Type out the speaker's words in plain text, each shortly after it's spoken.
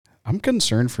I'm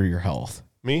concerned for your health.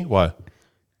 Me? Why?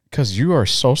 Because you are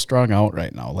so strung out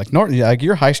right now. Like,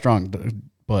 you're high strung,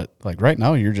 but like right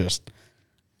now you're just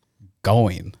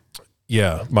going.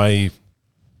 Yeah,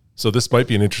 so this might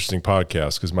be an interesting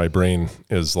podcast because my brain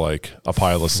is like a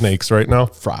pile of snakes right now.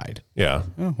 Fried. Yeah,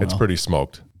 well. It's pretty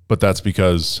smoked. But that's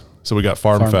because, so we got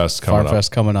Farm Fest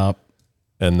coming up.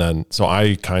 And then, so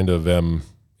I kind of am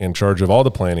in charge of all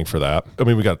the planning for that. I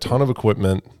mean, we got a ton of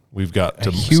equipment. We've got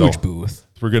a huge booth.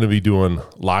 We're going to be doing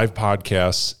live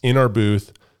podcasts in our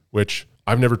booth, which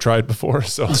I've never tried before.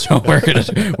 So we're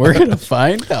gonna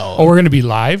find out. Oh, we're gonna be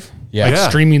live? Yeah. Like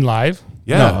streaming live?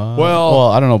 Yeah. No, well,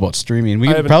 I don't know about streaming. We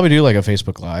could probably do like a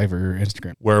Facebook Live or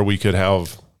Instagram, where we could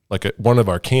have like one of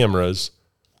our cameras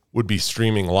would be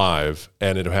streaming live,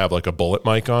 and it'd have like a bullet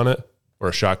mic on it or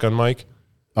a shotgun mic.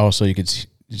 Oh, so you could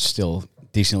still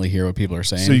decently hear what people are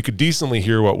saying. So you could decently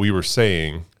hear what we were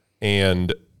saying,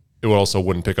 and it also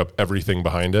wouldn't pick up everything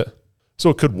behind it. So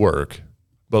it could work.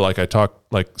 But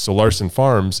so Larson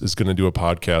Farms is going to do a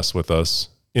podcast with us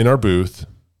in our booth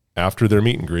after their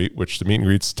meet and greet, which the meet and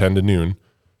greet's 10 to noon.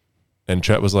 And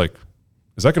Chet was like,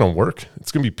 is that going to work?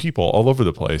 It's going to be people all over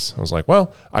the place. I was like,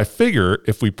 well, I figure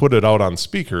if we put it out on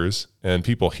speakers and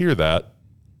people hear that,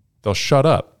 they'll shut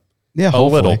up. Yeah, a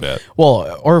little bit.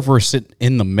 Well, or if we're sitting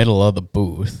in the middle of the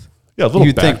booth, yeah, a little.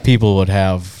 You'd think people would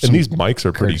have. And these mics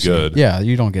are pretty good. Yeah,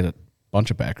 you don't get a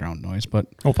bunch of background noise, but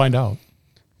we'll find out.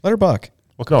 Let her buck.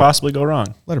 What could possibly go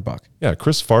wrong? Let her buck. Yeah,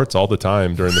 Chris farts all the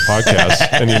time during the podcast,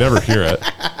 and you never hear it.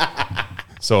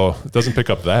 So it doesn't pick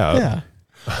up that. Yeah.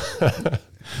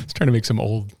 It's trying to make some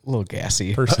old, a little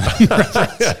gassy person.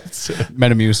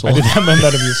 Metamucil. I did have my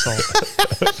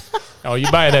Metamucil. Oh,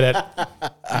 you buy that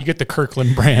you get the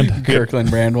Kirkland brand. Kirkland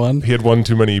brand one. He had one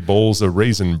too many bowls of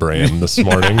Raisin Bran this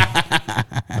morning.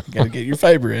 Gotta get your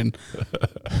fiber in.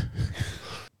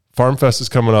 Farm Fest is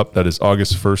coming up. That is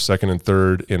August 1st, 2nd, and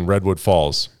 3rd in Redwood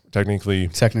Falls. Technically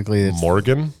it's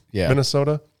Morgan,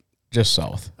 Minnesota. Just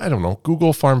south. I don't know.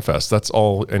 Google Farm Fest. That's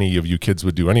all any of you kids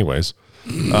would do anyways.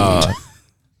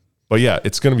 But yeah,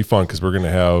 it's going to be fun because we're going to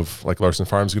have, like, Larson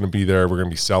Farms going to be there. We're going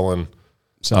to be selling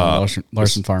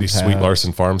Larson Farms these sweet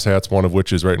Larson Farms hats, one of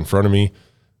which is right in front of me.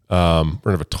 We're going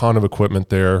to have a ton of equipment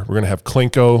there. We're going to have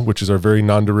Klinko, which is our very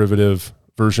non-derivative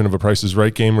version of a Price is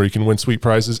Right game where you can win sweet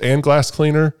prizes, and Glass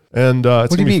Cleaner, and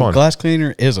it's going to be fun. Glass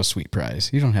Cleaner is a sweet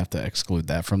prize. You don't have to exclude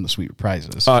that from the sweet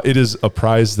prizes. It is a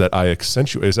prize that I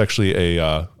accentuate. It's actually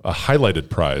a highlighted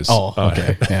prize. Oh,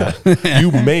 okay. Yeah.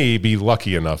 You may be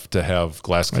lucky enough to have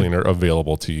Glass Cleaner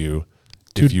available to you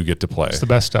if you get to play. It's the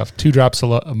best stuff. 2 drops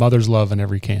of a mother's love in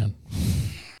every can.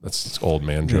 That's an old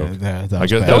man joke. Yeah,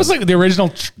 that was like the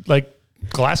original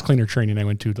Glass Cleaner training I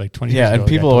went to like 20 years ago. Yeah, and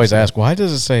people always ask, why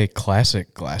does it say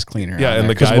classic Glass Cleaner? Yeah, and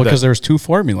because there's 2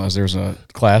 formulas. There's a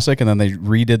classic, and then they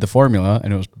redid the formula,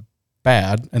 and it was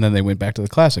bad, and then they went back to the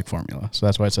classic formula. So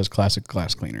that's why it says classic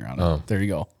Glass Cleaner on it. Oh. There you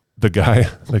go. The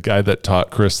guy that taught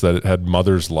Chris that it had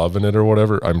mother's love in it or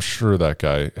whatever, I'm sure that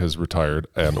guy has retired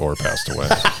and or passed away.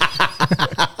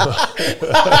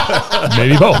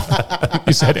 Maybe both.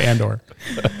 You said and or.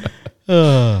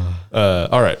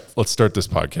 All right, let's start this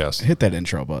podcast. Hit that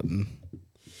intro button.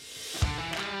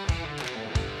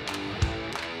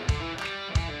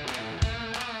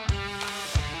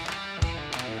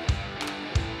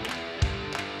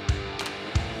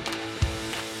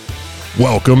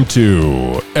 Welcome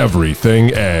to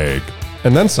Everything Ag,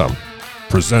 and then some,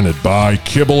 presented by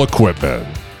Kibble Equipment.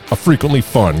 A frequently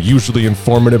fun, usually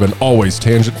informative, and always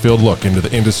tangent-filled look into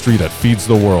the industry that feeds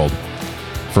the world.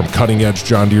 From cutting-edge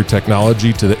John Deere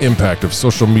technology to the impact of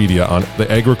social media on the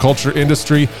agriculture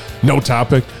industry, no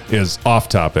topic is off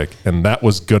topic, and that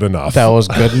was good enough. That was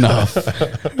good enough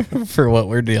for what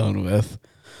we're dealing with.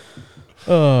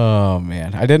 Oh,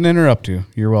 man. I didn't interrupt you.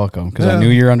 You're welcome, because I knew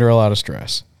you're under a lot of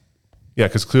stress. Yeah,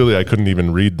 because clearly I couldn't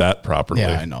even read that properly.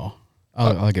 Yeah, I know.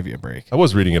 I'll give you a break. I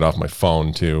was reading it off my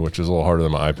phone, too, which is a little harder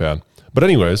than my iPad. But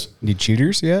anyways. Need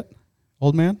cheaters yet,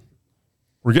 old man?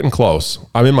 We're getting close.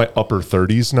 I'm in my upper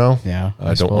 30s now. Yeah.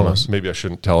 I don't want to. Maybe I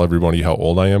shouldn't tell everybody how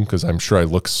old I am because I'm sure I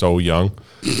look so young.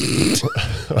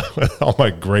 All my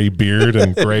gray beard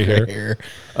and gray hair.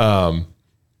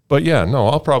 But yeah, no,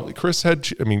 I'll probably. Chris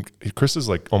is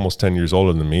like almost 10 years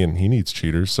older than me and he needs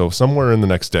cheaters. So somewhere in the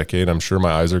next decade, I'm sure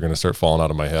my eyes are going to start falling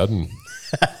out of my head and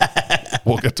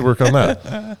we'll get to work on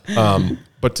that.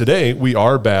 But today we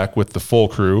are back with the full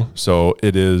crew. So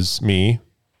it is me,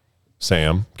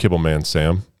 Sam, Kibbleman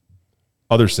Sam,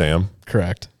 other Sam.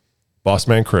 Correct.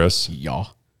 Bossman Chris. Yeah.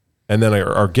 And then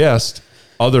our guest,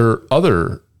 other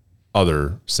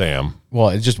Sam. Well,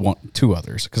 it's just 2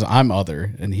 others because I'm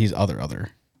other and he's other.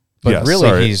 But Yes, really,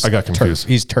 sorry, he's I got confused.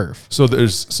 He's turf. So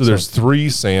there's 3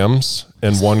 Sams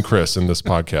and 1 Chris in this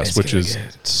podcast, which is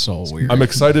so weird. I'm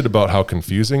excited about how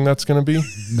confusing that's going to be.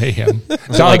 Mayhem.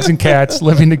 Dogs and cats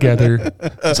living together.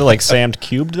 Is it like Sam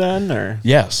cubed then, or?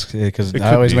 Yes, because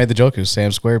I always made the joke it was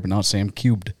Sam squared, but not Sam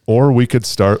cubed. Or we could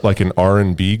start like an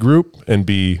R&B group and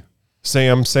be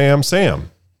Sam.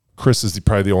 Chris is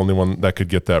probably the only one that could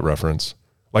get that reference.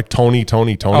 Like Tony.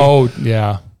 Oh,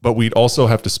 yeah. But we'd also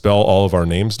have to spell all of our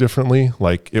names differently.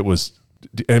 Like it was,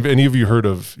 have any of you heard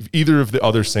of, either of the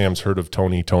other Sams heard of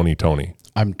Tony?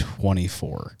 I'm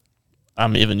 24.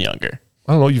 I'm even younger.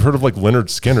 I don't know. You've heard of like Leonard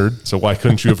Skinner. So why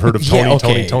couldn't you have heard of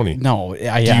Tony? No, Do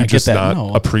you just get not that.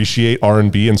 No. appreciate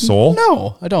R&B and soul?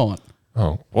 No, I don't.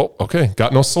 Oh, well, okay.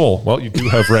 Got no soul. Well, you do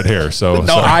have red hair. So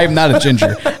No, I'm not a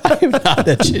ginger. I'm not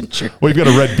a ginger. Well, you've got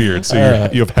a red beard, so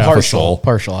you have half a soul.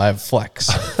 Partial. I have flex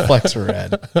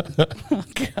red. Oh,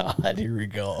 God, here we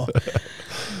go.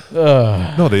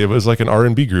 No, it was like an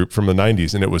R&B group from the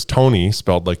 90s, and it was Tony,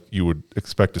 spelled like you would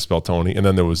expect to spell Tony, and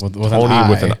then there was with Tony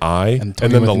with an I, and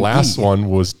then the last E. one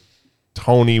was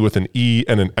Tony with an E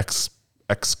and an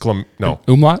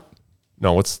Umlaut?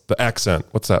 No, what's the accent?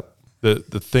 What's that?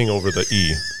 The thing over the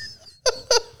E.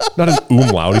 Not an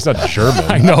umlaut. He's not German.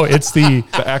 I know, it's the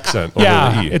accent over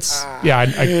yeah, the E. it's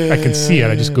I can see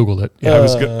it. I just Googled it. Yeah.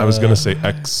 I was gonna say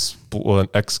an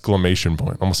exclamation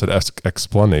point. Almost said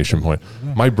explanation point.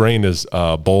 My brain is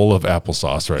a bowl of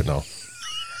applesauce right now.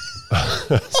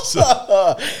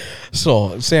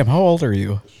 So, Sam, how old are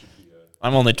you?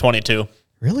 I'm only 22.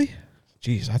 Really?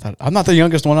 Jeez, I thought I'm not the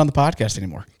youngest one on the podcast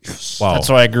anymore. Wow. That's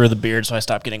why I grew the beard, so I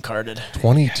stopped getting carded.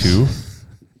 22?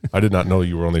 I did not know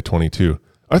you were only 22.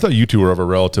 I thought you two were of a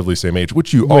relatively same age,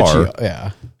 which you are.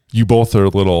 Yeah. You both are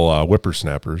little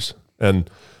whippersnappers. And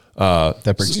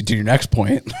that brings you to your next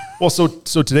point. well, so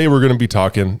today we're going to be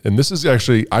talking, and this is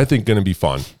actually, I think, going to be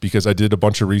fun because I did a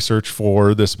bunch of research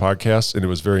for this podcast, and it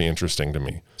was very interesting to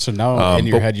me. So now in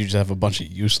your head, you just have a bunch of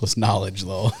useless knowledge,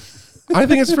 though. I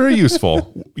think it's very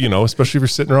useful, especially if you're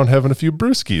sitting around having a few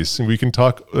brewskis, and we can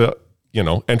talk,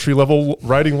 entry-level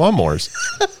riding lawnmowers.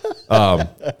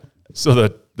 So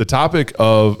the topic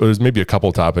of, there's maybe a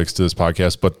couple topics to this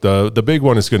podcast, but the big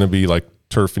one is going to be like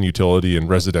turf and utility and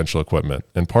residential equipment.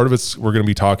 And part of it's, we're going to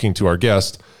be talking to our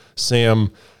guest,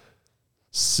 Sam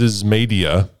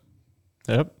Csizmadia.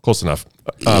 Yep. Close enough.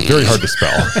 Very hard to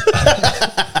spell.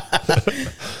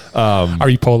 Are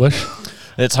you Polish?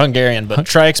 It's Hungarian, but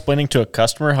try explaining to a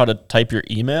customer how to type your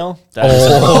email. That is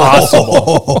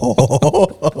impossible.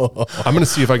 I'm going to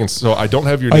see if I can. So I don't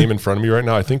have your name in front of me right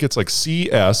now. I think it's like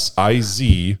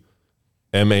Csizmadia.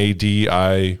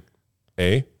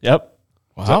 Yep.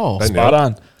 Wow. Spot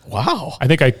on. Wow. I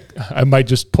think I might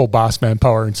just pull Bossman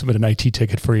Power and submit an IT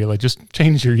ticket for you. Like, just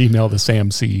change your email to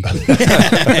Sam C.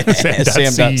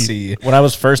 Sam.C. When I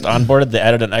was first onboarded, they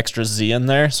added an extra Z in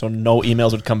there, so no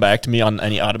emails would come back to me on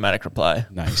any automatic reply.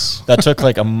 Nice. That took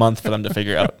like a month for them to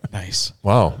figure out. Nice.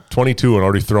 Wow. 22 and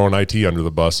already throwing IT under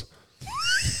the bus.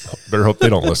 Better hope they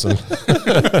don't listen.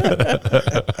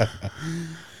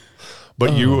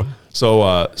 But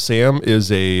Sam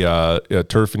is a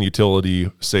turf and utility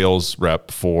sales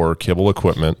rep for Kibble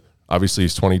Equipment. Obviously,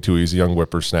 he's 22. He's a young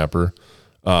whippersnapper.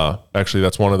 Actually,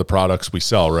 that's one of the products we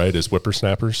sell, right, is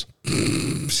Whippersnappers.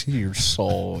 You're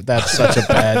that's such a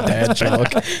bad dad joke.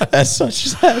 That's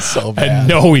so bad. And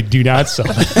no, we do not sell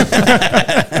it.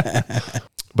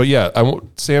 But yeah,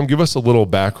 Sam, give us a little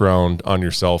background on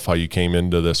yourself, how you came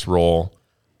into this role.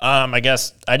 I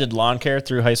guess I did lawn care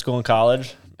through high school and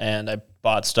college, and I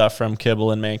bought stuff from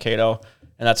Kibble and Mankato,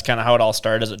 and that's kind of how it all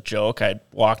started as a joke. I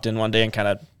walked in one day and kind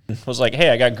of was like, hey,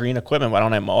 I got green equipment. Why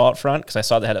don't I mow out front? Because I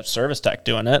saw they had a service tech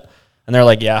doing it. And they're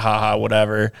like, yeah, haha,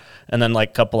 whatever. And then like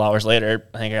a couple hours later,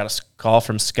 I think I got a call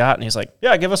from Scott, and he's like,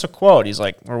 yeah, give us a quote. He's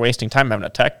like, we're wasting time having a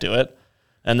tech do it.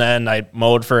 And then I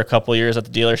mowed for a couple years at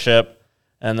the dealership.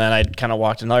 And then I kind of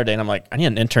walked another day, and I'm like, I need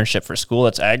an internship for school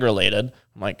that's ag-related.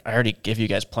 I'm like, I already give you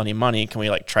guys plenty of money. Can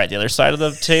we like try the other side of the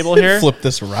table here? Flip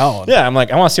this around. Yeah, I'm like,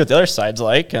 I want to see what the other side's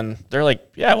like. And they're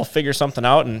like, yeah, we'll figure something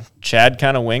out. And Chad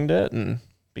kind of winged it and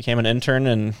became an intern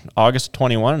in August of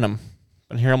 21, and I'm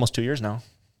been here almost 2 years now.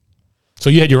 So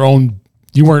you had your own,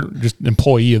 you weren't just an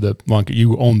employee of the lawn care,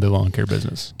 you owned the lawn care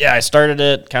business. Yeah, I started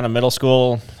it kind of middle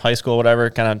school, high school,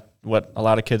 whatever, kind of what a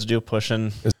lot of kids do,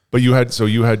 pushing. But you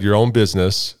had your own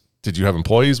business. Did you have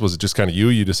employees? Was it just kind of you?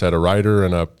 You just had a rider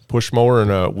and a push mower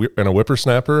and a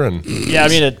whippersnapper? And yeah, I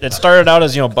mean, it started out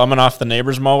as, bumming off the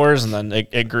neighbors' mowers, and then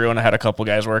it grew, and I had a couple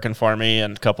guys working for me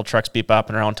and a couple trucks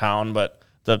beep-bopping around town. But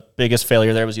the biggest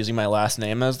failure there was using my last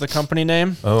name as the company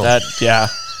name. Oh.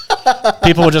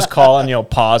 People would just call and,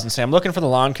 pause and say, I'm looking for the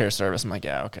lawn care service. I'm like,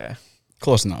 yeah, okay.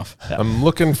 Close enough. I'm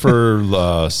looking for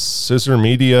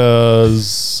Csizmadia's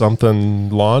something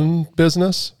lawn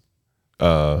business.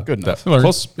 Good enough.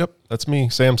 Close. Yep, that's me,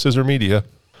 Sam Csizmadia.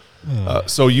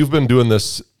 So you've been doing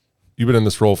this. You've been in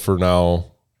this role for now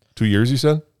 2 years. You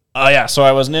said. Yeah. So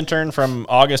I was an intern from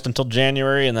August until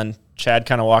January, and then Chad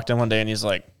kind of walked in one day and he's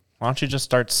like, "Why don't you just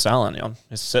start selling?"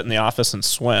 Just sit in the office and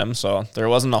swim. So there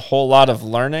wasn't a whole lot of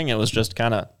learning. It was just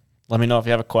kind of let me know if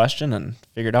you have a question and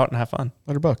figure it out and have fun.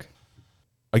 $100.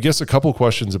 I guess a couple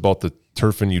questions about the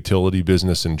turf and utility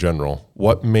business in general.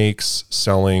 What makes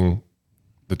selling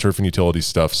the turf and utility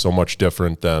stuff so much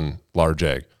different than large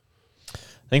ag?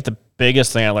 I think the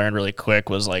biggest thing I learned really quick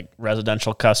was like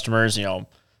residential customers,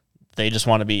 they just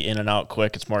want to be in and out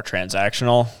quick. It's more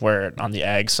transactional, where on the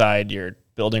ag side, you're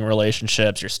building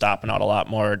relationships, you're stopping out a lot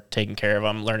more, taking care of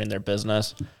them, learning their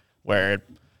business, where,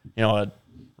 a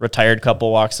retired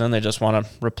couple walks in, they just want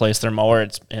to replace their mower.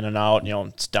 It's in and out,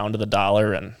 it's down to the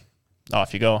dollar and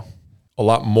off you go. A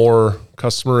lot more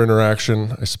customer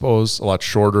interaction, I suppose, a lot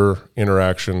shorter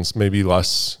interactions, maybe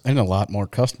less. And a lot more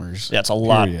customers. Yeah, it's a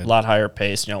lot higher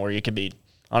pace, where you could be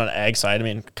on an ag side. I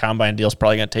mean, combine deal's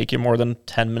probably going to take you more than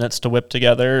 10 minutes to whip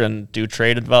together and do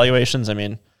trade evaluations. I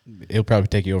mean, it'll probably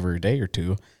take you over a day or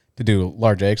two to do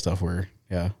large ag stuff where,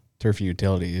 turf and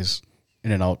utilities,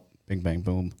 in and out, bing, bang,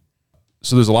 boom.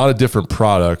 So there's a lot of different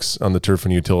products on the turf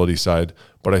and utility side,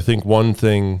 but I think one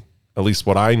thing, at least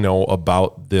what I know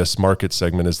about this market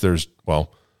segment, is there's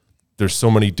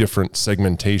so many different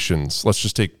segmentations. Let's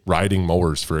just take riding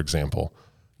mowers, for example.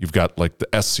 You've got like the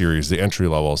S series, the entry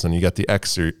levels, and you got the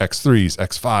X series, X3s,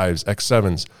 X5s,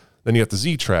 X7s, then you got the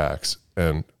Z tracks.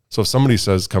 And so if somebody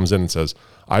comes in and says,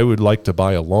 "I would like to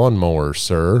buy a lawnmower,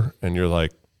 sir," and you're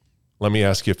like, "Let me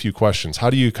ask you a few questions."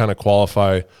 How do you kind of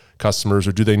qualify customers,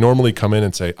 or do they normally come in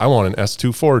and say, "I want an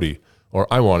S240 or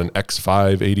I want an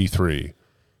X583"?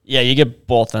 Yeah, you get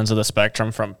both ends of the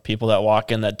spectrum from people that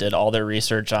walk in that did all their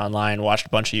research online, watched a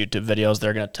bunch of YouTube videos.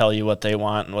 They're going to tell you what they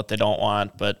want and what they don't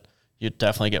want. But you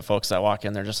definitely get folks that walk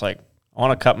in, they're just like, "I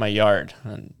want to cut my yard."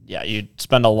 And yeah, you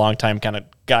spend a long time kind of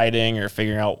guiding or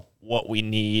figuring out what we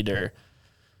need, and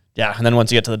then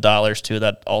once you get to the dollars too,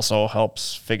 that also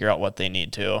helps figure out what they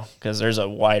need too, because there's a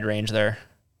wide range there.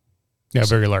 Yeah,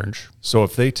 very large. So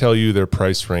if they tell you their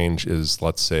price range is,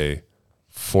 let's say,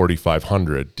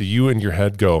 $4,500, do you in your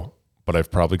head go, "But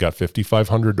I've probably got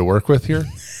 $5,500 to work with here"?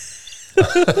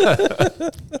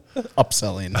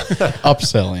 Upselling.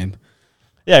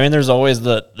 Yeah, I mean, there's always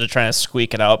the trying to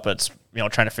squeak it out, but it's,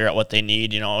 trying to figure out what they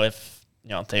need. If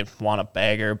they want a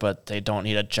bagger, but they don't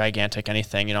need a gigantic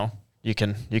anything. You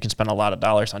can spend a lot of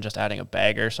dollars on just adding a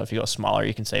bagger. So if you go smaller,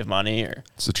 you can save money.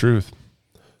 It's the truth.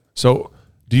 So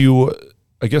do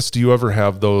you ever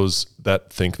have those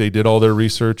that think they did all their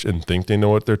research and think they know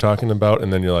what they're talking about,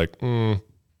 and then you're like,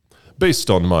 based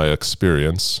on my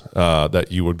experience, that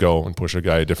you would go and push a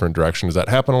guy a different direction? Does that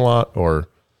happen a lot? Or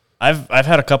I've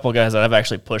had a couple of guys that I've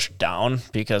actually pushed down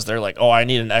because they're like, "Oh, I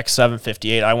need an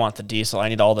X758. I want the diesel. I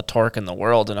need all the torque in the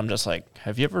world." And I'm just like,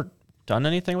 "Have you ever done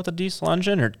anything with a diesel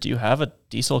engine, or do you have a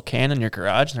diesel can in your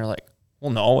garage?" And they're like, "Well,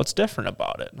 no, what's different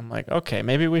about it?" And I'm like, "Okay,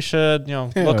 maybe we should,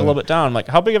 look a little bit down." I'm like,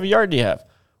 "How big of a yard do you have?"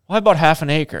 "Well, I bought half an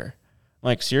acre." I'm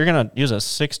like, "So you're going to use a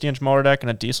 60-inch mower deck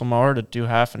and a diesel mower to do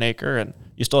half an acre, and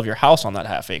you still have your house on that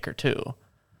half acre too.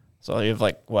 So you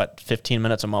have 15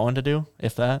 minutes of mowing to do,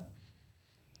 if that?"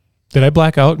 Did I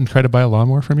black out and try to buy a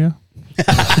lawnmower from you?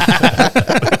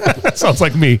 Sounds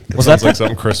like me. Sounds like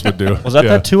something Chris would do. Was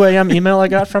that 2 a.m. email I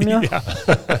got from you? Yeah.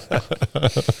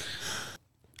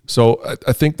 So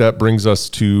I think that brings us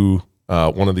to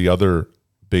one of the other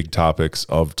big topics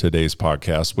of today's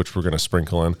podcast, which we're going to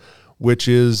sprinkle in, which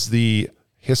is the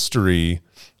history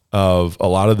of a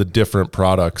lot of the different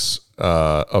products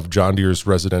of John Deere's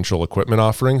residential equipment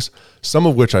offerings, some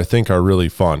of which I think are really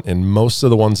fun. And most of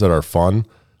the ones that are fun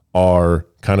are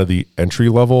kind of the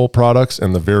entry-level products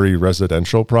and the very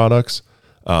residential products.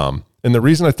 And the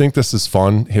reason I think this is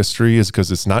fun history is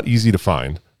because it's not easy to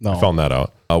find. No. I found that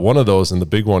out. One of those, and the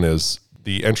big one, is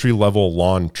the entry-level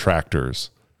lawn tractors.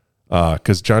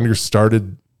 Because John Deere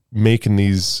started making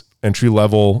these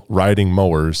entry-level riding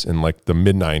mowers in the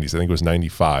mid-90s. I think it was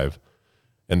 95.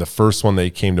 And the first one they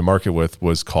came to market with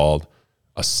was called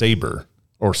a Sabre,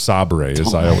 or Sabre,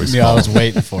 as I always call it. I was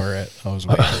waiting for it.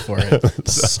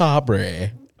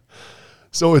 Sabre.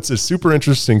 So it's a super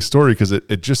interesting story because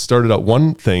it just started out.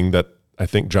 One thing that I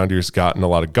think John Deere's gotten a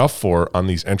lot of guff for on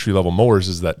these entry-level mowers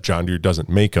is that John Deere doesn't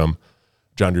make them.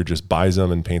 John Deere just buys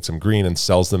them and paints them green and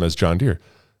sells them as John Deere.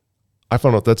 I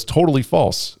found out that's totally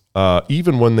false.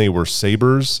 Even when they were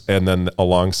Sabres, and then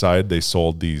alongside they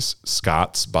sold these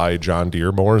Scotts by John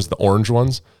Deere mowers, the orange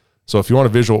ones, So if you want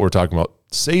to visual what we're talking about,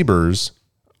 Sabres,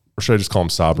 or should I just call them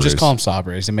Sabres? Just call them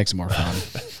Sabres. It makes it more fun.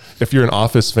 If you're an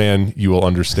Office fan, you will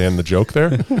understand the joke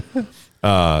there.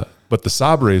 But the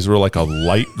Sabres were like a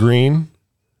light green,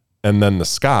 and then the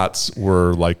Scots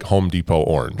were like Home Depot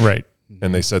orange. Right.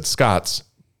 And they said Scots.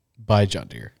 By John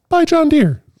Deere. By John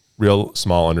Deere. Real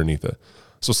small underneath it.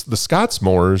 So the Scots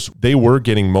mowers, they were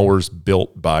getting mowers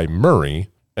built by Murray,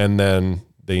 and then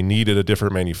they needed a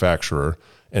different manufacturer.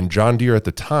 And John Deere at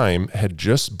the time had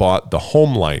just bought the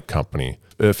Homelight company.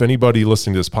 If anybody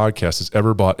listening to this podcast has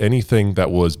ever bought anything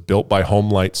that was built by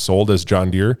Homelight sold as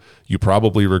John Deere, you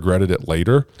probably regretted it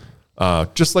later.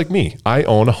 Just like me, I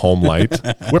own a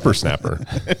Homelight Whippersnapper.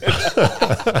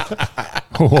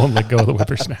 Won't let go of the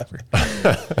Whippersnapper.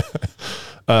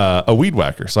 A weed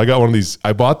whacker. So I got one of these.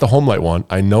 I bought the Homelight one.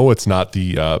 I know it's not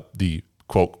the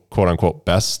quote unquote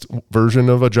best version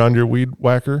of a John Deere weed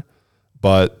whacker,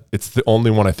 but it's the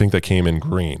only one I think that came in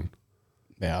green.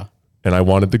 Yeah. And I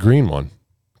wanted the green one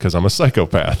because I'm a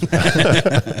psychopath,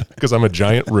 because I'm a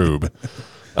giant rube.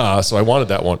 So I wanted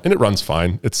that one, and it runs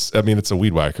fine. It's a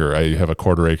weed whacker. I have a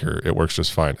 1/4 acre. It works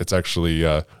just fine. It's actually,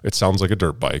 it sounds like a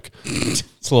dirt bike.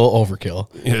 It's a little overkill.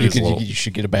 You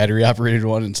should get a battery operated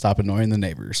one and stop annoying the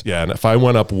neighbors. Yeah, and if I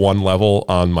went up one level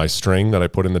on my string that I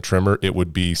put in the trimmer, it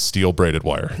would be steel braided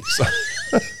wire. So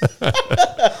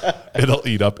it'll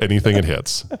eat up anything it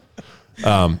hits.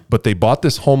 But they bought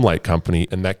this Homelight company,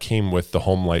 and that came with the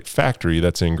Homelight factory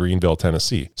that's in Greenville,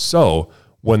 Tennessee. So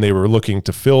when they were looking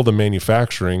to fill the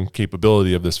manufacturing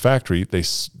capability of this factory,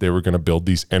 they were going to build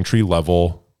these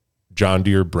entry-level John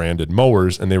Deere branded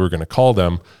mowers, and they were going to call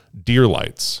them Deere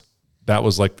Lights. That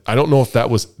was like, I don't know if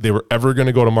they were ever going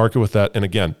to go to market with that. And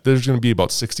again, there's going to be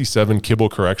about 67 kibble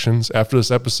corrections after this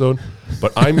episode,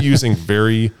 but I'm using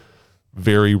very,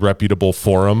 very reputable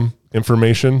forum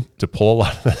information to pull a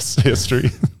lot of this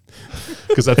history.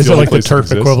 Because that's is the it only like the place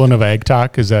turf equivalent of Ag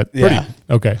Talk? Is that Yeah.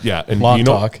 okay? Yeah, and Long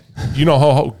talk. You know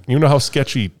how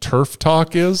sketchy turf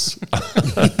talk is.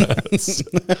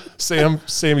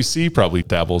 Sammy C probably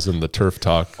dabbles in the turf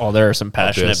talk. Oh, there are some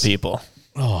passionate this. people.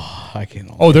 Oh, I can't.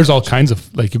 Oh, there's all kinds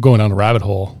of, like, you're going down a rabbit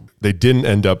hole. They didn't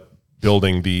end up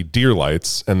building the Deere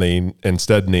Lights, and they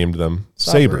instead named them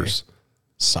Sabres.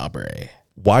 Sabre.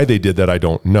 Why they did that, I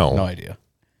don't know. No idea.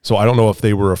 So I don't know if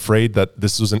they were afraid that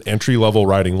this was an entry-level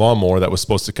riding lawnmower that was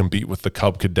supposed to compete with the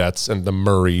Cub Cadets and the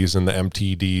Murrays and the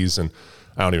MTDs, and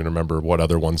I don't even remember what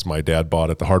other ones my dad bought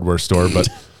at the hardware store, but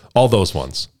all those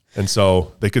ones. And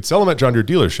so they could sell them at John Deere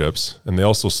dealerships, and they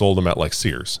also sold them at like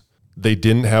Sears. They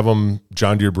didn't have them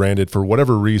John Deere branded for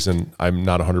whatever reason. I'm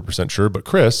not 100% sure, but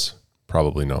Chris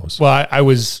probably knows. Well, I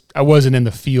wasn't in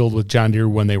the field with John Deere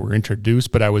when they were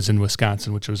introduced, but I was in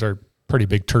Wisconsin, which was our pretty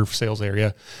big turf sales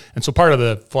area. And so part of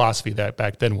the philosophy that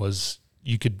back then was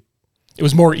it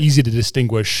was more easy to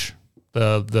distinguish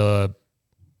the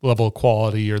level of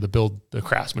quality or the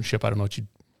craftsmanship. I don't know what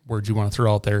words you want to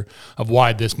throw out there of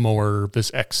why this mower,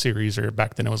 this X series, or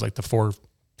back then it was like the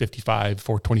 455,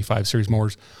 425 series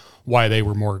mowers, why they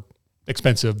were more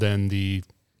expensive than the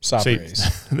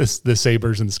Sabres. the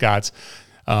Sabres and the Scots,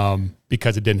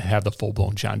 because it didn't have the full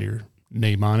blown John Deere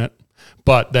name on it.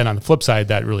 But then on the flip side,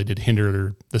 that really did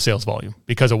hinder the sales volume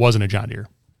because it wasn't a John Deere.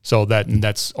 So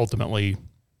that's ultimately,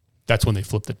 that's when they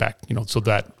flipped it back, so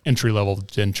that entry level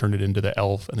then turned it into the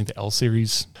L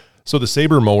series. So the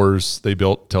Sabre mowers, they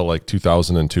built till like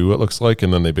 2002, it looks like,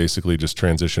 and then they basically just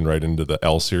transitioned right into the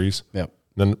L series. Yep.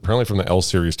 Then apparently from the L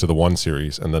series to the 1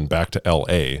 series, and then back to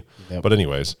LA. Yep. But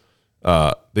anyways,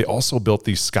 they also built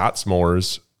these Scots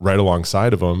mowers right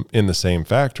alongside of them in the same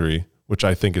factory, which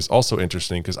I think is also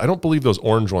interesting because I don't believe those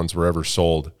orange ones were ever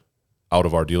sold out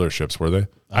of our dealerships, were they?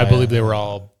 I believe they were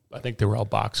all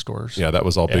box stores. Yeah, that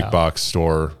was all big box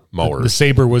store mowers. The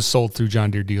Sabre was sold through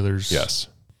John Deere dealers. Yes.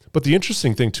 But the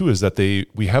interesting thing too is that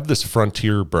we have this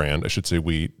Frontier brand. I should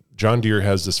say John Deere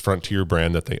has this Frontier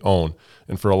brand that they own.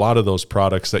 And for a lot of those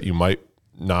products that you might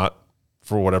not,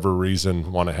 for whatever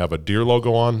reason, want to have a Deere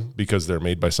logo on because they're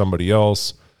made by somebody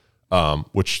else,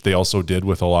 which they also did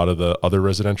with a lot of the other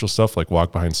residential stuff like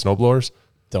walk behind snowblowers.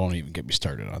 Don't even get me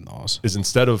started on those. Is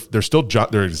instead of, they're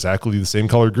exactly the same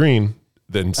color green.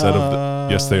 That instead of,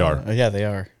 yes, they are. Yeah, they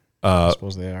are. I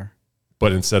suppose they are.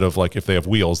 But instead of like, if they have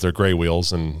wheels, they're gray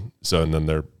wheels. And then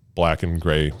they're black and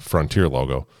gray Frontier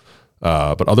logo.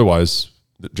 But otherwise,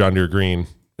 John Deere green,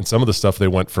 and some of the stuff they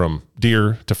went from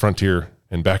Deere to Frontier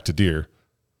and back to Deere.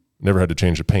 Never had to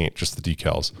change the paint, just the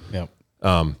decals. Yep.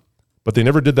 But they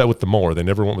never did that with the mower. They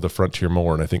never went with a Frontier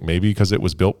mower. And I think maybe because it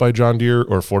was built by John Deere,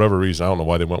 or for whatever reason, I don't know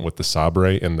why they went with the Sabre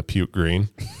and the puke green.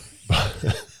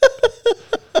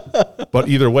 But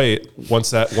either way,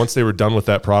 once they were done with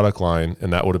that product line,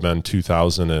 and that would have been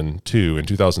 2002. In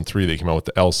 2003, they came out with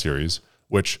the L series,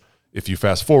 which, if you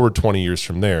fast forward 20 years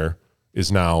from there,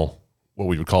 is now what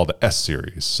we would call the S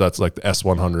series. So that's like the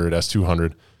S100,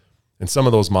 S200. And some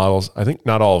of those models, I think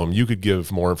not all of them, you could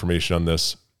give more information on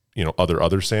this,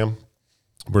 other Sam.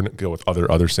 We're going to go with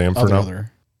other Sam for now.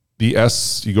 The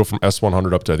S, you go from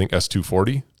S100 up to, I think,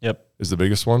 S240. Yep. Is the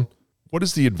biggest one. What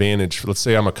is the advantage for, let's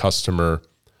say I'm a customer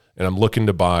and I'm looking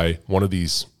to buy one of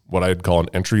these, what I'd call an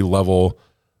entry-level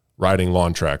riding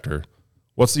lawn tractor.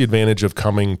 What's the advantage of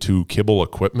coming to Kibble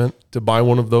Equipment to buy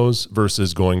one of those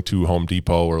versus going to Home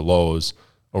Depot or Lowe's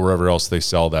or wherever else they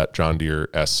sell that John Deere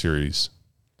S Series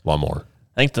lawnmower?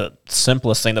 I think the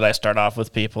simplest thing that I start off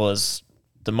with people is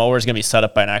the mower is going to be set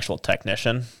up by an actual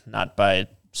technician, not by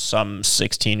some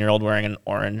 16-year-old wearing an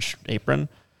orange apron.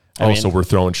 So we're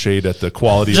throwing shade at the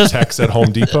quality of techs at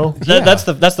Home Depot? That's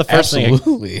the first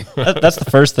absolutely. thing. That's the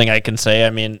first thing I can say. I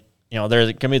mean, there's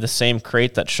going to be the same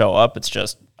crate that show up. It's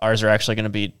just ours are actually going to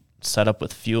be set up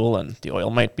with fuel, and the oil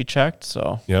might be checked.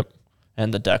 So yep.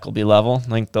 And the deck will be level. I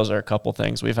think those are a couple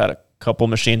things. We've had a couple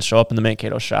machines show up in the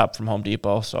Mankato shop from Home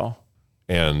Depot. So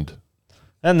and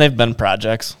they've been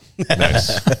projects.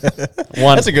 Nice.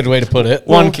 That's a good way to put it.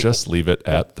 We'll just leave it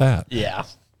at that. Yeah.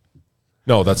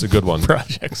 No, that's a good one.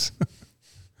 Projects.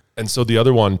 And so the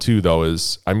other one too, though,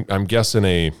 is I'm guessing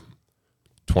a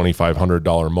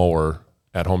 $2,500 mower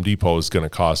at Home Depot is going to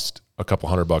cost a couple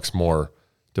 $100 more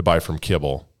to buy from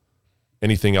Kibble.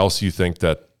 Anything else you think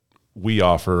that we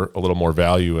offer a little more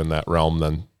value in that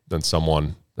realm than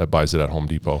someone that buys it at Home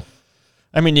Depot?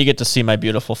 I mean, you get to see my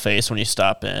beautiful face when you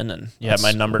stop in, and you have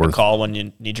my number to call when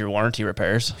you need your warranty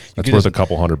repairs. That's worth a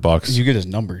couple $100. You get his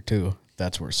number too.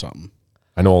 That's worth something.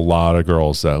 I know a lot of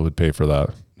girls that would pay for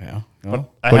that. Yeah.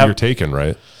 But you're taken,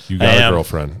 right? You got a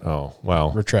girlfriend. Oh,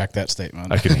 wow. Retract that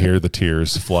statement. I can hear the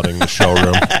tears flooding the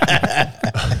showroom.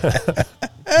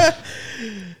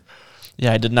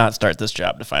 Yeah, I did not start this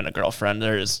job to find a girlfriend.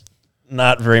 There is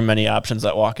not very many options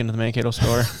that walk into the Mankato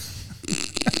store.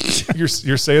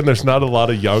 You're saying there's not a lot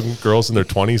of young girls in their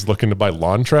 20s looking to buy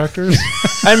lawn tractors?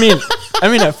 I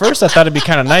mean, at first I thought it'd be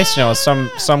kind of nice,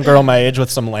 some girl my age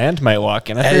with some land might walk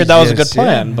in. I figured that was a good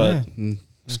plan, but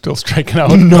still striking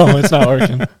out. No, it's not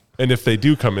working. And if they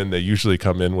do come in, they usually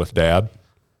come in with dad.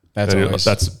 That's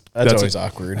always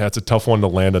awkward. That's a tough one to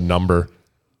land a number.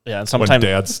 Yeah, and when sometimes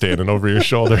dad's standing over your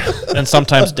shoulder. And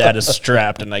sometimes dad is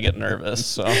strapped and I get nervous.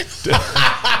 So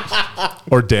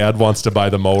or dad wants to buy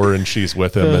the mower and she's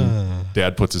with him and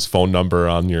dad puts his phone number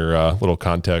on your little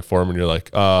contact form and you're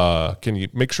like, can you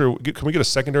make sure, can we get a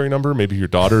secondary number? Maybe your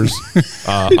daughter's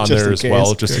on there as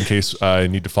well, just in case I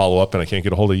need to follow up and I can't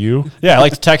get a hold of you. Yeah, I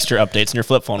like to text your updates and your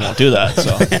flip phone won't do that.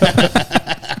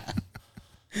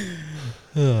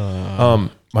 So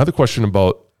my other question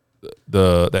about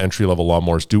the entry level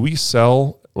lawnmowers, do we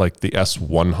sell like the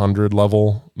S100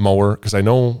 level mower? Because I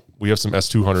know we have some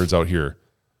S200s out here,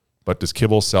 but does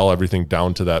Kibble sell everything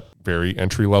down to that very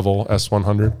entry level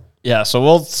S100? Yeah, so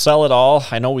we'll sell it all.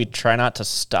 I know we try not to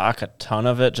stock a ton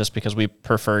of it just because we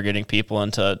prefer getting people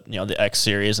into the X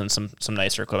series and some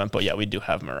nicer equipment. But yeah, we do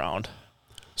have them around.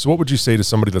 So what would you say to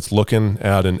somebody that's looking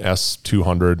at an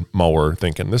S200 mower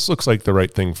thinking, this looks like the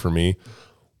right thing for me?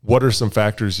 What are some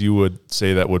factors you would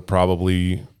say that would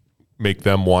probably make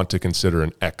them want to consider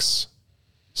an X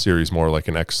series more, like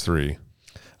an X3?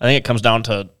 I think it comes down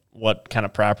to what kind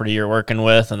of property you're working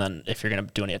with, and then if you're going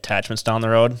to do any attachments down the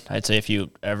road. I'd say if you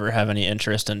ever have any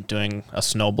interest in doing a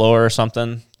snowblower or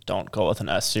something, don't go with an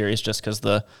S series just because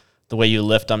the way you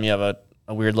lift them, you have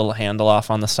a weird little handle off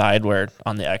on the side where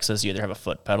on the X's you either have a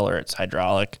foot pedal or it's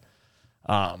hydraulic.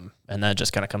 And then it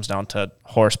just kind of comes down to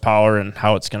horsepower and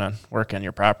how it's going to work in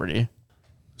your property.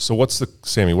 So what's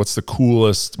the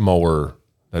coolest mower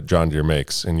that John Deere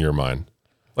makes in your mind?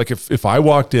 Like if I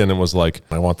walked in and was like,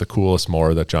 I want the coolest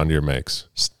mower that John Deere makes.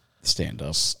 Stand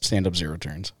up zero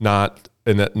turns. Not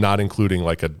including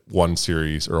like a 1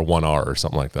 series or a 1R or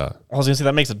something like that. I was going to say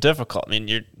that makes it difficult. I mean,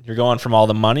 you're going from all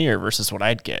the money or versus what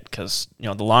I'd get because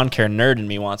the lawn care nerd in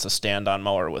me wants a stand-on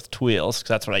mower with wheels because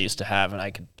that's what I used to have and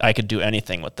I could do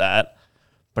anything with that.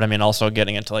 But I mean, also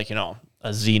getting into like a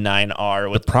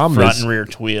Z9R with front and rear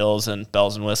wheels and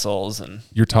bells and whistles and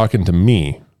you're talking to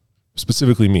me.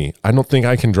 Specifically me. I don't think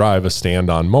I can drive a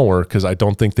stand-on mower because I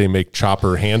don't think they make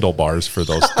chopper handlebars for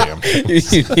those damn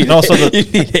things.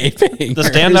 The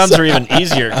stand-ons are even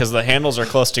easier because the handles are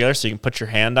close together so you can put your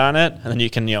hand on it and then you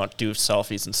can do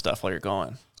selfies and stuff while you're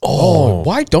going. Oh,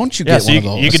 why don't you get one of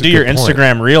those? You could do your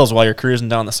Instagram reels while you're cruising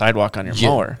down the sidewalk on your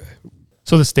mower.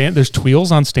 So there's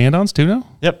wheels on stand-ons too now?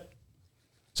 Yep.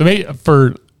 So maybe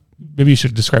maybe you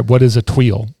should describe what is a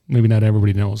tweel. Maybe not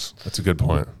everybody knows. That's a good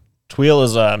point. Tweel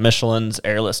is a Michelin's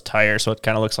airless tire, so it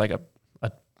kind of looks like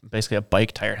basically a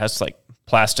bike tire. It has like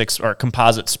plastics or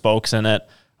composite spokes in it.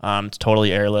 It's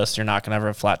totally airless. You're not gonna ever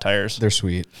have flat tires. They're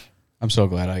sweet. I'm so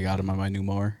glad I got them on my new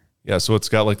mower. Yeah, so it's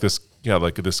got like this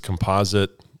composite,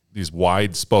 these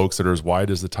wide spokes that are as wide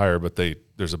as the tire, but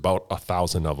there's about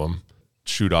 1,000 of them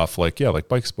shoot off like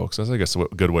bike spokes. That's, I guess, a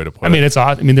good way to put it. I mean, it's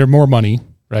odd. I mean, they're more money,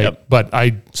 right? Yep. But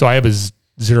I have a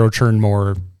zero turn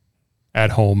mower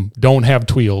at home. Don't have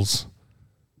tweels,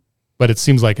 but it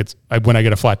seems like when I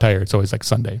get a flat tire, it's always like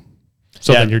Sunday.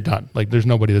 So then you're done. Like there's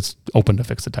nobody that's open to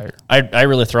fix the tire. I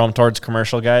really throw them towards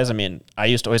commercial guys. I mean, I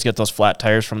used to always get those flat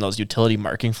tires from those utility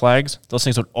marking flags. Those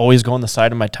things would always go on the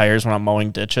side of my tires when I'm mowing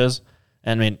ditches.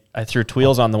 And I mean, I threw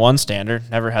tweels on the one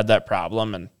standard, never had that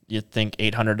problem. And you'd think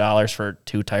 $800 for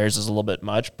 2 tires is a little bit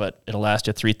much, but it'll last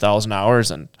you 3,000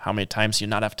 hours. And how many times do you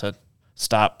not have to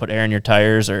stop, put air in your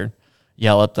tires or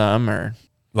yell at them? Or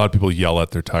a lot of people yell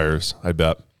at their tires, I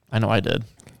bet. I know I did.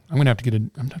 I'm gonna have to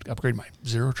upgrade my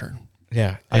zero turn.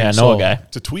 Yeah. I know a guy.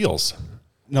 To tweels.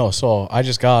 No, so I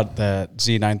just got that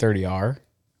Z930R.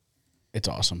 It's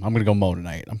awesome. I'm going to go mow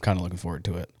tonight. I'm kind of looking forward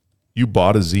to it. You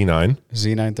bought a Z9?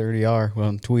 Z930R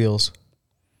on wheels.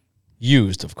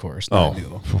 Used, of course. Not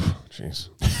new. Jeez.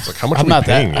 It's like, how much are we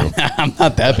paying you? I'm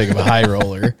not that big of a high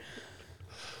roller.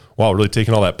 Wow, really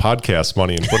taking all that podcast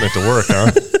money and putting it to work,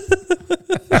 huh?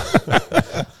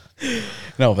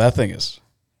 No, that thing is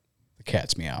the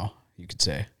cat's meow, you could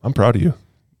say. I'm proud of you.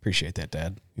 Appreciate that,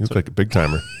 Dad. You look like a big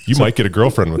timer. You might get a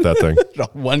girlfriend with that thing.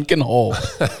 One can hold.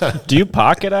 Do you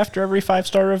pocket after every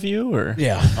 5-star review? Or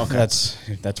Yeah, okay.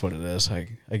 That's what it is. I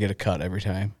get a cut every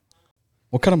time.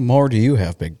 What kind of mower do you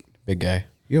have, big guy?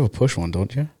 You have a push one,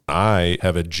 don't you? I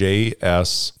have a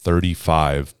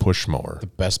JS35 push mower. The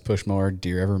best push mower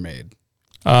Deere ever made.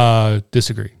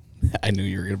 Disagree. I knew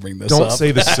you were going to bring this Don't up.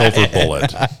 say the silver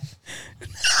bullet.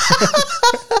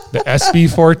 The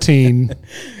SB14.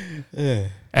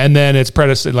 And then its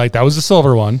predecessor, like that was the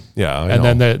silver one. Yeah, I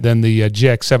and know. then the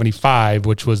GX75,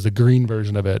 which was the green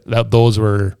version of it. Those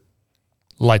were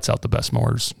lights out the best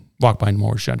mowers, walk behind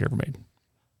mowers John Deere ever made.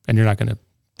 And you're not going to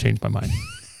change my mind.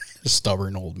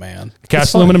 Stubborn old man.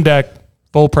 Cast aluminum deck,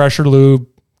 full pressure lube,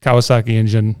 Kawasaki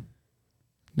engine.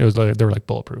 They were like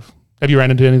bulletproof. Have you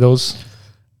ran into any of those?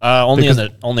 only in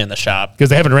the shop. Because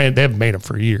they haven't made them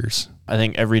for years. I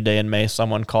think every day in May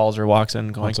someone calls or walks in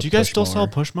going, "Do you guys still sell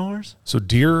push mowers?" So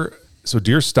Deere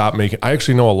stopped making. I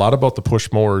actually know a lot about the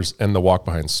push mowers and the walk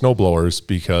behind snow blowers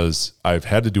because I've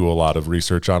had to do a lot of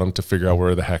research on them to figure out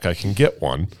where the heck I can get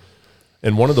one.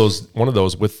 And one of those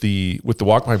with the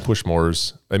walk behind push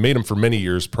mowers, I made them for many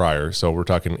years prior. So we're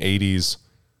talking 80s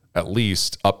at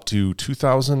least up to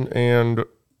 2000 and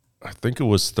I think it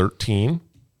was 13.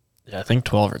 Yeah, I think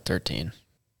 12 or 13.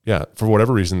 Yeah, for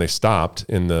whatever reason, they stopped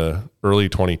in the early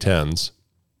 2010s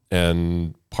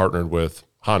and partnered with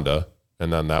Honda.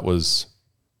 And then that was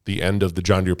the end of the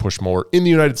John Deere push mower in the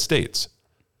United States.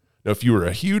 Now, if you were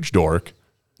a huge dork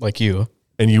Like you.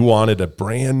 and you wanted a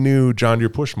brand new John Deere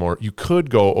push mower, you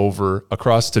could go over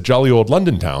across to jolly old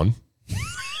London town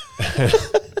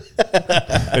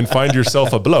and find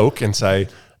yourself a bloke and say,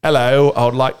 "Hello, I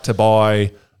would like to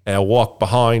buy a walk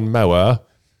behind mower."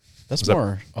 That's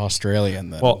more Australian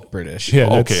than British.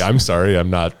 Yeah, Okay, I'm sorry. I'm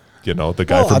not, the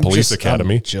guy from Police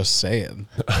Academy. I'm just saying.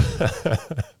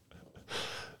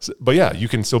 But yeah, you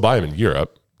can still buy them in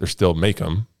Europe. They still make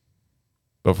them.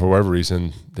 But for whatever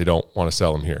reason, they don't want to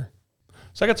sell them here.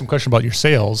 So I got some question about your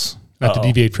sales, not to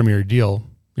deviate from your deal,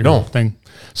 No. thing.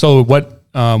 So what,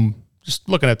 just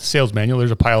looking at the sales manual,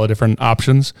 there's a pile of different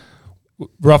options.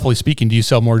 Roughly speaking, do you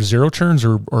sell more zero turns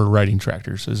or riding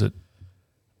tractors? Is it?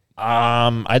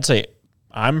 I'd say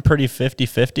I'm pretty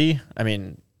 50-50. I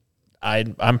mean,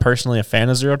 I'm personally a fan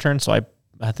of zero turn, so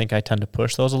I think I tend to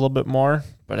push those a little bit more.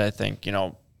 But I think,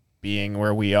 being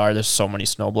where we are, there's so many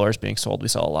snowblowers being sold. We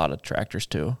sell a lot of tractors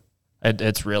too.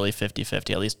 It's really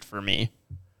 50-50, at least for me.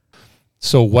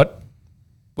 So what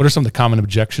are some of the common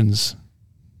objections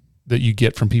that you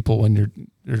get from people when you're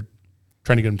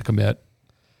trying to get them to commit?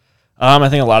 I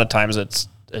think a lot of times it's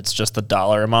just the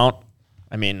dollar amount.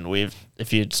 I mean,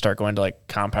 if you start going to like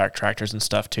compact tractors and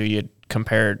stuff too, you're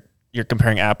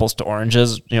comparing apples to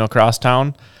oranges, across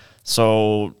town.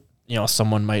 So,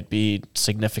 someone might be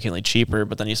significantly cheaper,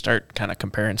 but then you start kind of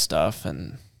comparing stuff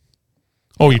and.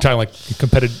 Oh, you're talking like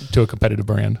a competitive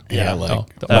brand. Yeah, like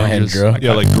oranges.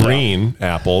 Yeah, like green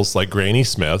apples, like Granny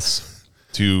Smiths,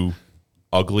 to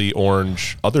ugly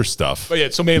orange other stuff. But yeah,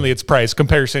 so mainly it's price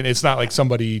comparison. It's not like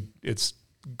it's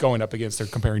going up against, they're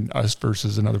comparing us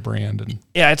versus another brand. And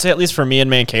yeah, I'd say at least for me in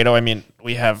Mankato, I mean,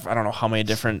 we have, I don't know how many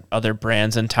different other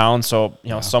brands in town. So,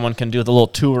 someone can do the little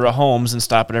tour of homes and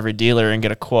stop at every dealer and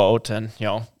get a quote. And,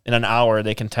 in an hour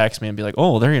they can text me and be like,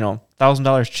 oh, they're,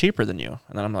 $1,000 cheaper than you.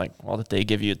 And then I'm like, well, did they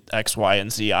give you X, Y,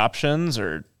 and Z options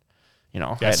or,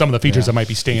 some of the features that might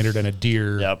be standard in a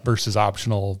Deere versus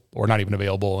optional or not even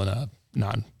available in a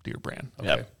non-Deere brand. Okay.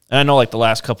 Yep. And I know like the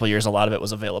last couple of years, a lot of it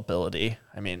was availability.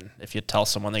 I mean, if you tell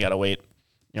someone they got to wait,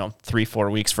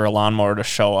 3-4 weeks for a lawnmower to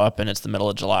show up and it's the middle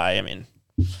of July, I mean,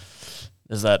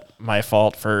 is that my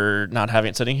fault for not having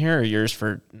it sitting here or yours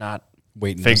for not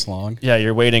waiting this long? Yeah,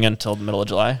 you're waiting until the middle of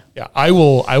July. Yeah, I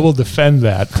will defend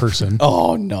that person.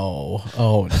 Oh no.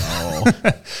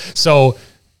 So,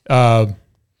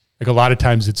 like a lot of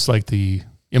times it's like the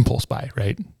impulse buy,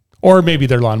 right? Or maybe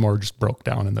their lawnmower just broke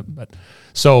down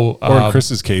or in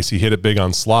Chris's case, he hit it big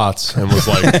on slots and was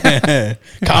like,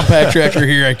 compact tractor,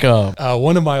 here I come.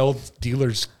 One of my old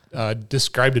dealers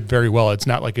described it very well. It's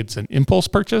not like it's an impulse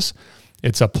purchase.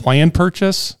 It's a planned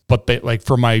purchase, but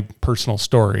for my personal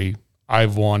story,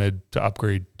 I've wanted to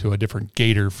upgrade to a different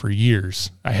gator for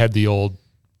years. I had the old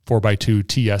 4x2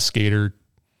 TS gator,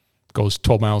 goes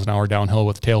 12 miles an hour downhill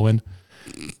with tailwind,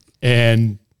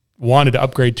 and wanted to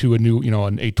upgrade to a new,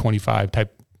 an 825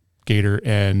 type gator.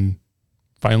 And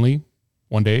finally,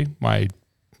 one day, my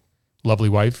lovely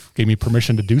wife gave me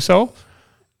permission to do so.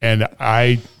 And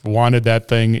I wanted that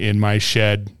thing in my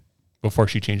shed before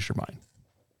she changed her mind.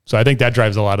 So I think that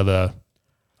drives a lot of the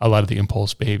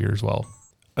impulse behavior as well.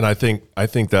 and I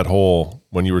think that whole,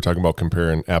 when you were talking about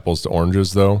comparing apples to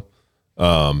oranges though,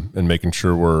 and making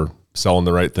sure we're selling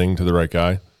the right thing to the right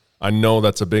guy, I know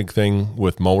that's a big thing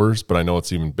with mowers, but I know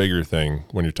it's an even bigger thing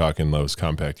when you're talking those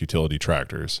compact utility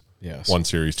tractors. Yes. 1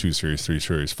 Series, 2 Series, 3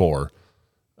 Series, 4.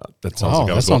 That sounds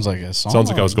like a song. Sounds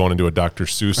like I was going into a Dr.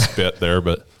 Seuss bit there,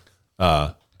 but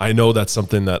I know that's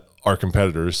something that our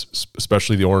competitors,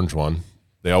 especially the orange one,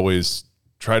 they always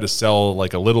try to sell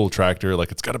like a little tractor,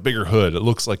 like it's got a bigger hood. It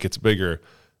looks like it's bigger.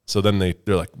 So then they're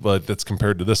like, but that's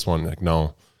compared to this one. Like,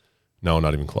 no,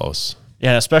 not even close.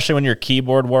 Yeah, especially when you're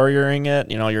keyboard warrioring it,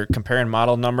 you're comparing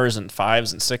model numbers and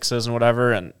 5s and 6s and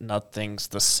whatever, and nothing's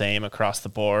the same across the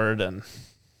board. And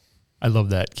I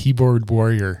love that, keyboard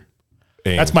warrior.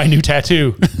 Bang. That's my new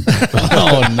tattoo.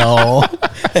 Oh no,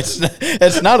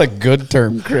 it's not a good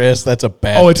term, Chris. That's a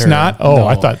bad. Oh, it's term. not. Oh, No.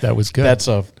 I thought that was good. That's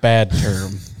a bad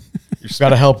term. You got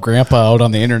to help Grandpa out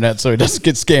on the internet so he doesn't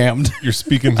get scammed. You're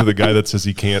speaking to the guy that says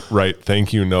he can't write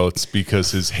thank you notes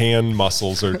because his hand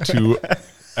muscles are too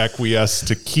acquiesce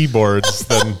to keyboards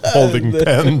than holding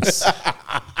pens.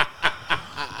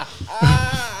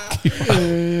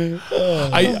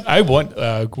 I want.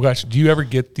 Gosh, do you ever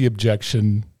get the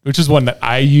objection? Which is one that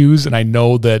I use, and I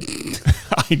know that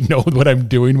I know what I'm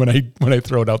doing when I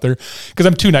throw it out there, because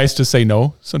I'm too nice to say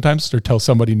no sometimes or tell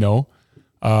somebody no.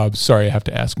 Sorry, I have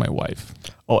to ask my wife.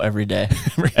 Oh, every day,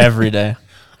 every day.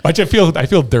 Which I feel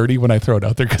dirty when I throw it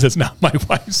out there because it's not my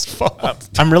wife's fault.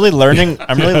 I'm really learning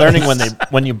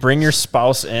when you bring your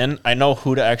spouse in, I know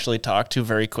who to actually talk to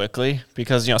very quickly,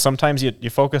 because sometimes you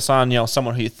focus on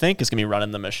someone who you think is going to be running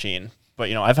the machine,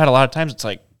 but I've had a lot of times it's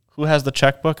like, who has the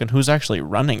checkbook and who's actually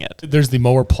running it? There's the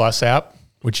Mower Plus app,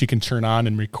 which you can turn on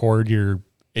and record your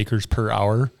acres per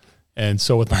hour. And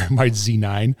so with my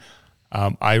Z9,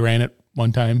 I ran it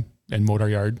one time and mowed our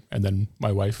yard, and then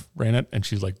my wife ran it, and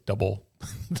she's like double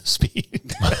the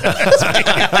speed.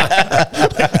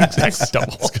 Exactly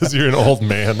double. It's because you're an old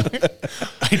man.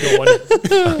 I don't want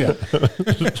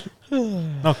it.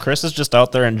 No, Chris is just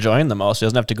out there enjoying the most. He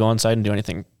doesn't have to go inside and do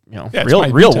anything, Yeah,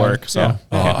 real work. So yeah.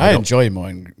 I enjoy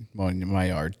mowing my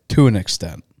yard to an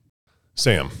extent.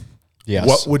 Sam. Yes.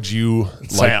 What would you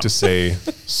Sam. like to say,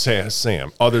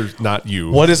 Sam, other, not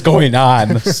you. What is going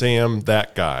on? Sam,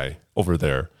 that guy over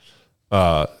there,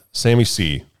 Sammy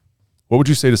C. What would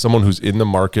you say to someone who's in the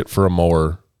market for a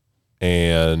mower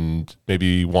and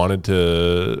maybe wanted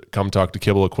to come talk to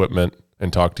Kibble Equipment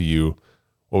and talk to you?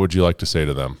 What would you like to say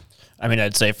to them? I mean,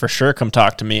 I'd say for sure come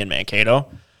talk to me in Mankato.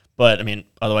 But,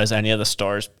 otherwise, any of the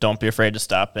stores, don't be afraid to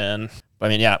stop in.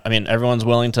 But, everyone's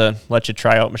willing to let you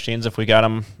try out machines if we got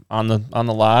them on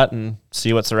the lot and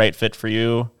see what's the right fit for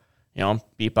you.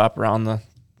 Beep up around the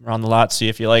lot, see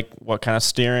if you like what kind of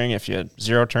steering, if you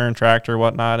zero-turn tractor,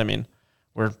 whatnot.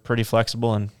 We're pretty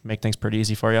flexible and make things pretty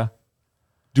easy for you.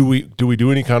 Do we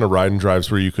do any kind of ride and drives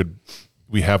where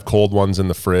we have cold ones in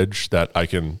the fridge that I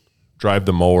can drive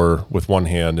the mower with one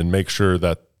hand and make sure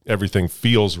that everything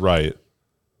feels right,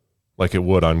 like it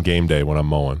would on game day when I'm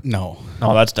mowing? No,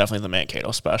 that's definitely the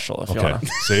Mankato special. If you want to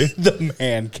see the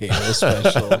Mankato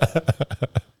special.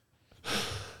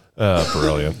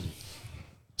 Brilliant.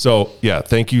 So yeah,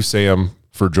 thank you, Sam,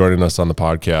 for joining us on the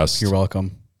podcast. You're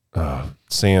welcome.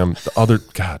 Sam, the other,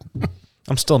 God,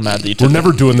 I'm still mad that you we're took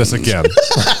never doing this again.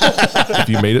 If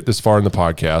you made it this far in the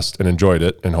podcast and enjoyed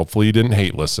it, and hopefully you didn't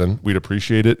hate listen, we'd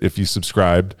appreciate it if you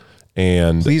subscribed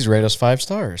and Please rate us 5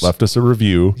 stars. left us a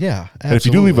review. Yeah, absolutely. And if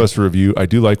you do leave us a review, I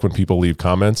do like when people leave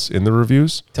comments in the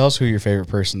reviews. Tell us who your favorite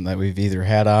person that we've either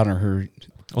had on or who.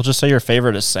 We'll just say your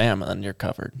favorite is Sam, and then you're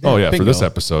covered. Oh yeah, for bingo. this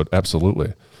episode,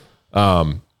 absolutely.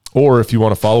 Or if you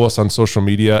want to follow us on social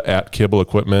media at Kibble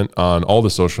Equipment on all the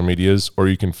social medias, or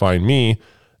you can find me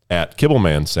at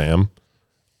Kibbleman Sam,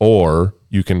 or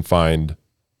you can find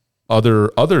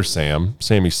other Sam,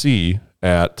 Sammy C,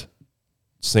 at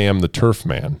Sam the Turf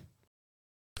Man.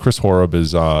 Chris Horeb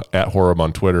is at Horeb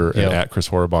on Twitter and at Chris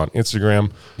Horeb on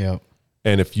Instagram. Yep.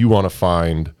 And if you want to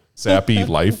find Zappy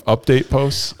life update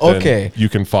posts, Okay. then you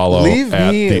can follow Leave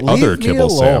at me, the leave other me Kibble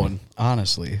alone. Sam.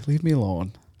 Honestly, leave me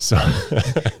alone. So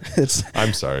It's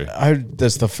I'm sorry.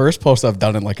 that's the first post I've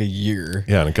done in like a year.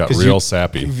 Yeah, and it got 'Cause real you-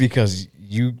 sappy. because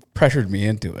you pressured me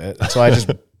into it. So I just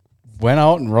went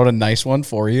out and wrote a nice one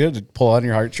for you to pull on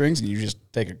your heartstrings, and you just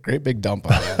take a great big dump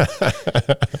on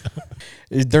it.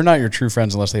 They're not your true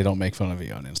friends unless they don't make fun of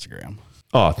you on Instagram.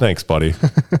 Oh, thanks, buddy.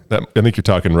 I think you're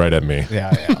talking right at me. Yeah,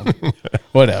 I am.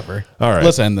 Whatever. All right.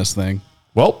 Let's end this thing.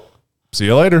 Well, see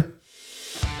you later.